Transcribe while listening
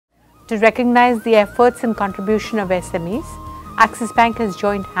To recognize the efforts and contribution of SMEs, Axis Bank has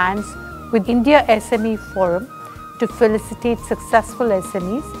joined hands with India SME Forum to felicitate successful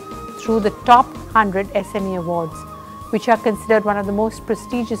SMEs through the Top 100 SME Awards, which are considered one of the most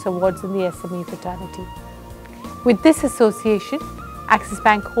prestigious awards in the SME fraternity. With this association, Axis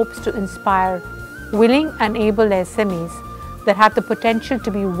Bank hopes to inspire willing and able SMEs that have the potential to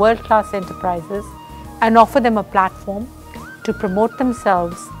be world-class enterprises and offer them a platform to promote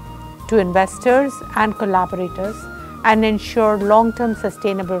themselves to investors and collaborators and ensure long-term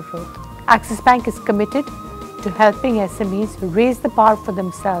sustainable growth. Axis Bank is committed to helping SMEs raise the bar for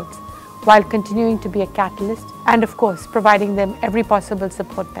themselves while continuing to be a catalyst and, of course, providing them every possible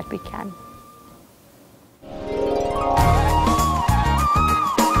support that we can.